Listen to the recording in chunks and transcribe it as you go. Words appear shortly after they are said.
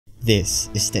This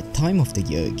is that time of the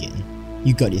year again.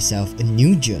 You got yourself a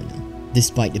new journal.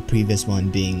 Despite the previous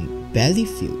one being barely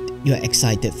filled, you're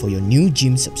excited for your new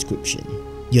gym subscription.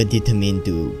 You're determined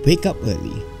to wake up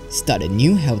early, start a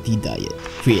new healthy diet,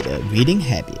 create a reading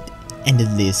habit, and the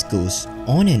list goes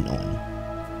on and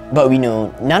on. But we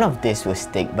know none of this will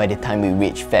stick by the time we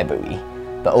reach February.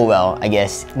 But oh well, I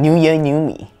guess new year, new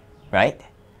me, right?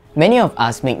 Many of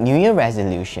us make New Year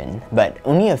resolution, but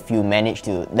only a few manage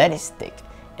to let it stick.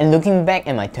 And looking back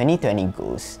at my 2020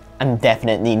 goals, I'm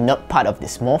definitely not part of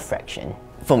this small fraction.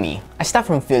 For me, I start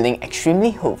from feeling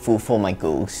extremely hopeful for my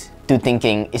goals to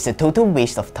thinking it's a total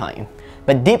waste of time.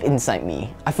 But deep inside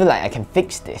me, I feel like I can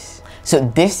fix this. So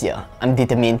this year, I'm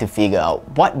determined to figure out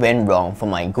what went wrong for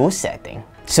my goal setting.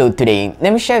 So today,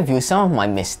 let me share with you some of my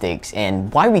mistakes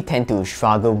and why we tend to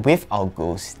struggle with our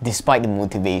goals despite the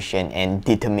motivation and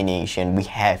determination we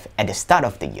have at the start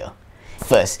of the year.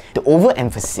 First, the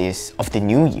overemphasis of the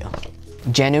new year.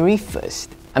 January 1st.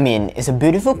 It's a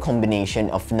beautiful combination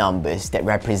of numbers that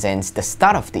represents the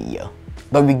start of the year.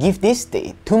 But we give this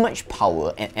day too much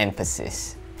power and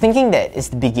emphasis, thinking that it's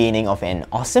the beginning of an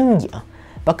awesome year.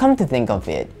 But come to think of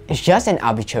it, it's just an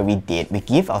arbitrary date we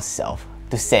give ourselves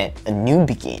to set a new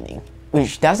beginning,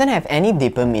 which doesn't have any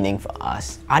deeper meaning for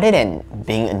us other than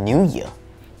being a new year.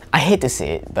 I hate to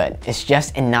say it, but it's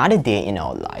just another day in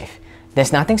our life.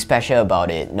 There's nothing special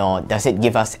about it, nor does it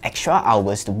give us extra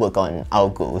hours to work on our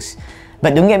goals.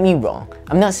 But don't get me wrong,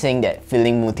 I'm not saying that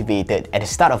feeling motivated at the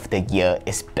start of the year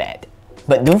is bad.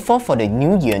 But don't fall for the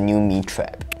new year, new me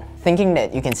trap, thinking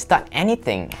that you can start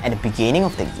anything at the beginning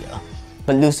of the year,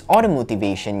 but lose all the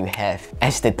motivation you have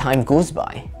as the time goes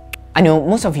by. I know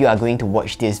most of you are going to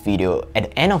watch this video at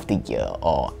the end of the year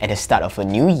or at the start of a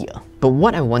new year. But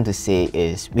what I want to say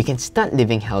is we can start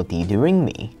living healthy during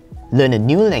May, learn a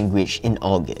new language in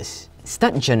August,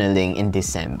 start journaling in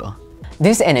December.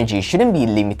 This energy shouldn't be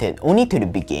limited only to the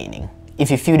beginning. If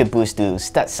you feel the boost to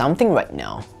start something right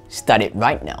now, start it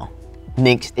right now.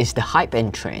 Next is the hype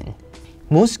and trend.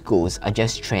 Most goals are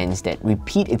just trends that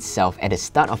repeat itself at the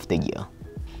start of the year.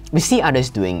 We see others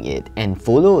doing it and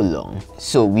follow along,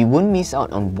 so we won't miss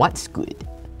out on what's good.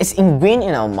 It's ingrained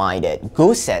in our mind that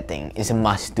goal setting is a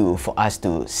must-do for us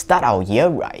to start our year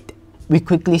right. We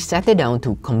quickly settle down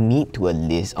to commit to a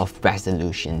list of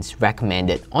resolutions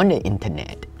recommended on the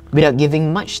internet, without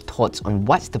giving much thoughts on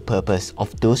what's the purpose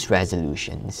of those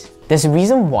resolutions. There's a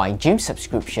reason why gym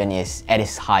subscription is at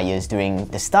its highest during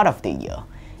the start of the year,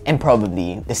 and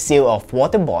probably the sale of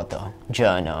water bottle,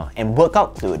 journal, and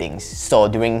workout clothing soar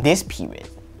during this period.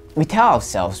 We tell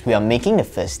ourselves we are making the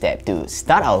first step to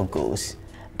start our goals,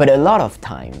 but a lot of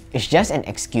time, it's just an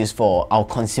excuse for our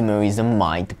consumerism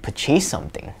mind to purchase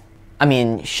something.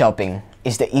 Shopping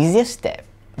is the easiest step,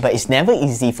 but it's never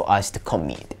easy for us to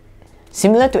commit.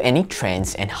 Similar to any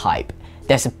trends and hype,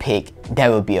 there's a peak,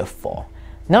 there will be a fall.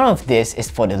 None of this is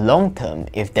for the long term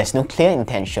if there's no clear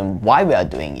intention why we are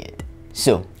doing it.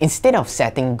 So, instead of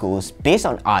setting goals based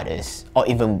on others, or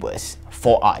even worse,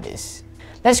 for others,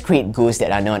 let's create goals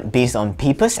that are not based on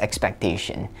people's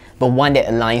expectation, but one that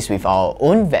aligns with our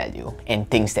own value and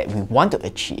things that we want to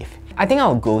achieve. I think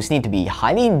our goals need to be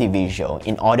highly individual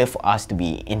in order for us to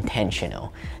be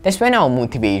intentional. That's when our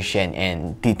motivation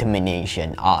and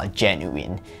determination are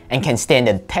genuine and can stand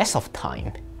the test of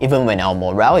time, even when our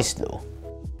morale is low.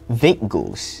 Vague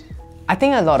goals. I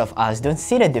think a lot of us don't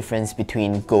see the difference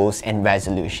between goals and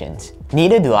resolutions.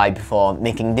 Neither do I before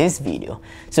making this video.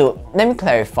 So let me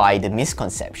clarify the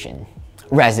misconception.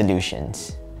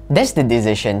 Resolutions. That's the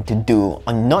decision to do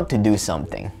or not to do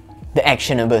something. The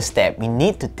actionable step we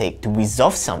need to take to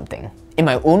resolve something. In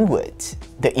my own words,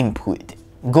 the input.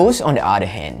 Goals, on the other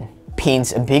hand,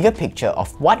 paints a bigger picture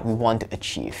of what we want to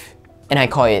achieve. And I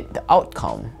call it the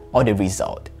outcome or the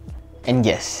result. And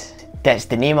yes, that's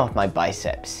the name of my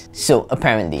biceps. So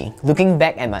apparently, looking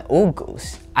back at my old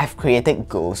goals, I've created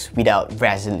goals without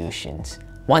resolutions,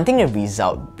 wanting the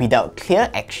result without clear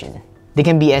action. They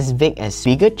can be as vague as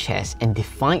bigger chests and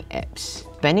defined abs,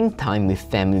 spending time with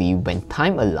family when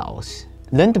time allows,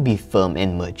 learn to be firm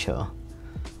and mature.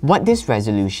 What these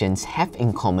resolutions have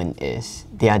in common is,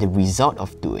 they are the result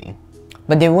of doing.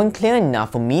 But they weren't clear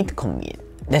enough for me to commit.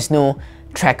 There's no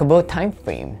trackable time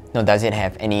frame, nor does it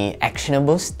have any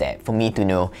actionable step for me to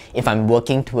know if I'm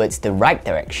working towards the right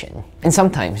direction. And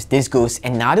sometimes this goes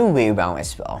another way around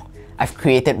as well. I've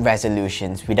created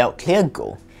resolutions without clear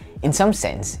goal. In some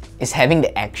sense, it's having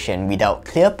the action without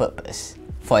clear purpose.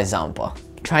 For example,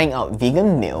 trying out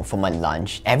vegan meal for my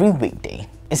lunch every weekday.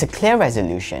 It's a clear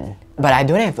resolution, but I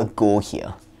don't have a goal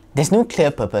here. There's no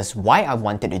clear purpose why I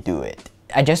wanted to do it.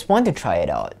 I just want to try it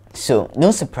out. So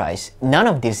no surprise, none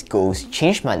of these goals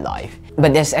changed my life.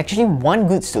 But there's actually one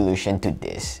good solution to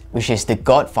this, which is the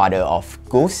godfather of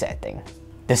goal setting,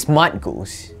 the SMART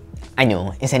goals. I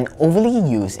know, it's an overly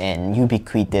used and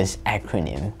ubiquitous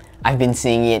acronym. I've been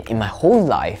seeing it in my whole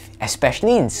life,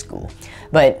 especially in school,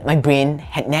 but my brain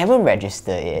had never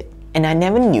registered it, and I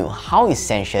never knew how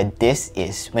essential this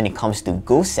is when it comes to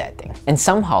goal setting. And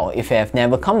somehow, if you have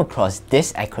never come across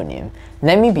this acronym,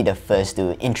 let me be the first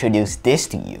to introduce this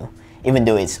to you, even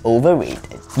though it's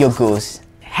overrated. Your goals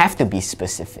have to be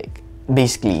specific.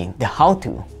 Basically, the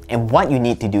how-to and what you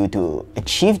need to do to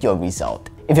achieve your result.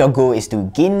 If your goal is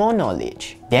to gain more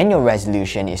knowledge, then your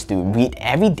resolution is to read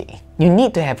every day. You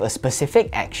need to have a specific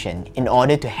action in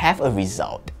order to have a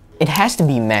result. It has to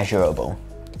be measurable.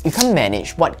 You can't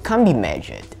manage what can't be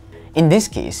measured. In this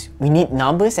case, we need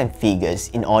numbers and figures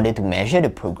in order to measure the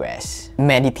progress.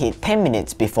 Meditate 10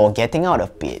 minutes before getting out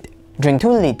of bed. Drink 2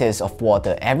 liters of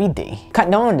water every day. Cut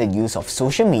down on the use of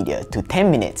social media to 10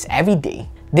 minutes every day.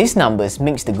 These numbers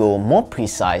makes the goal more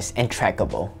precise and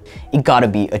trackable. It gotta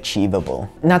be achievable.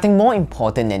 Nothing more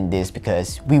important than this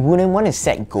because we wouldn't want to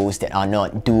set goals that are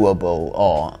not doable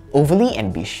or overly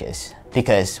ambitious.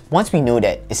 Because once we know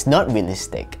that it's not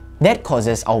realistic, that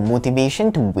causes our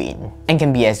motivation to wane and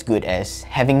can be as good as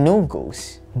having no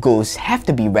goals. Goals have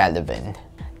to be relevant.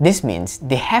 This means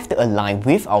they have to align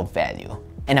with our value.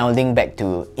 And I'll link back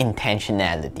to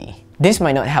intentionality. This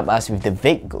might not help us with the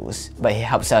vague goals, but it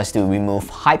helps us to remove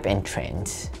hype and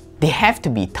trends. They have to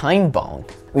be time-bound,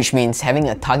 which means having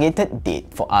a targeted date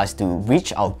for us to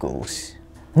reach our goals.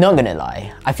 Not gonna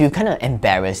lie, I feel kinda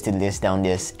embarrassed to list down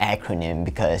this acronym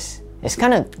because it's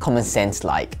kinda common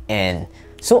sense-like and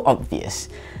so obvious.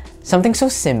 Something so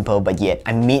simple, but yet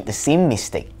I made the same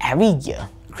mistake every year,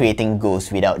 creating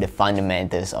goals without the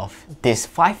fundamentals of these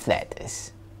 5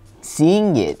 letters.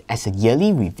 Seeing it as a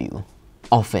yearly review.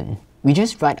 Often, we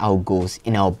just write our goals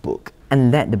in our book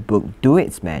and let the book do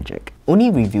its magic.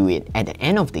 Only review it at the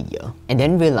end of the year and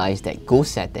then realize that goal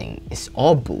setting is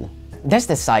all bull. That's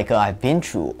the cycle I've been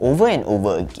through over and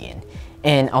over again.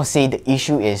 And I'll say the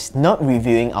issue is not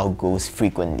reviewing our goals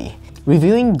frequently.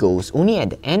 Reviewing goals only at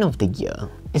the end of the year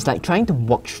is like trying to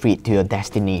walk straight to your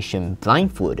destination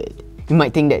blindfolded. You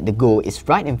might think that the goal is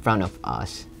right in front of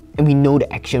us and we know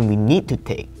the action we need to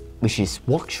take, which is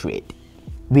walk straight.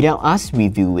 Without us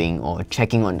reviewing or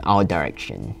checking on our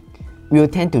direction, we will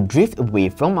tend to drift away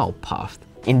from our path,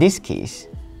 in this case,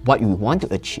 what we want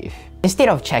to achieve. Instead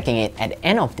of checking it at the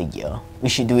end of the year, we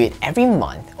should do it every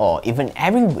month or even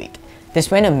every week. That's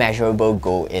when a measurable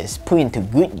goal is put into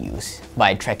good use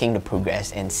by tracking the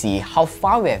progress and see how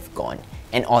far we have gone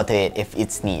and alter it if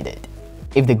it's needed.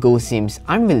 If the goal seems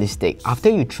unrealistic after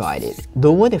you tried it,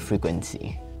 lower the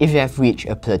frequency. If you have reached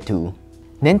a plateau,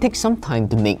 then take some time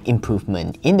to make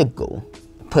improvement in the goal.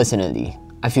 Personally,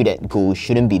 I feel that goals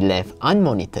shouldn't be left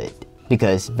unmonitored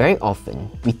because very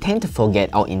often we tend to forget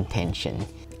our intention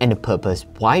and the purpose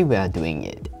why we are doing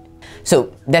it.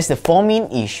 So that's the 4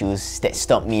 main issues that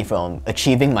stopped me from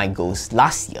achieving my goals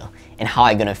last year and how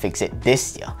I'm gonna fix it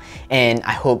this year. And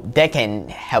I hope that can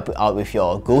help you out with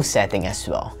your goal setting as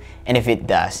well. And if it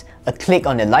does, a click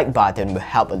on the like button will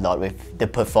help a lot with the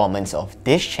performance of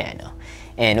this channel.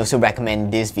 And also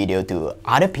recommend this video to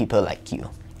other people like you.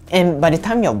 And by the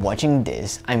time you're watching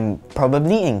this, I'm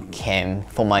probably in camp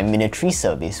for my military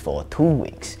service for 2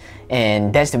 weeks.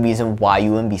 And that's the reason why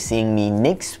you won't be seeing me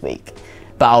next week.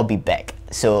 But I'll be back.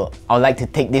 So I'd like to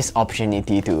take this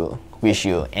opportunity to wish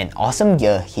you an awesome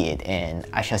year ahead, and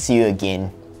I shall see you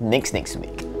again next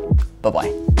week. Bye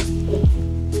bye.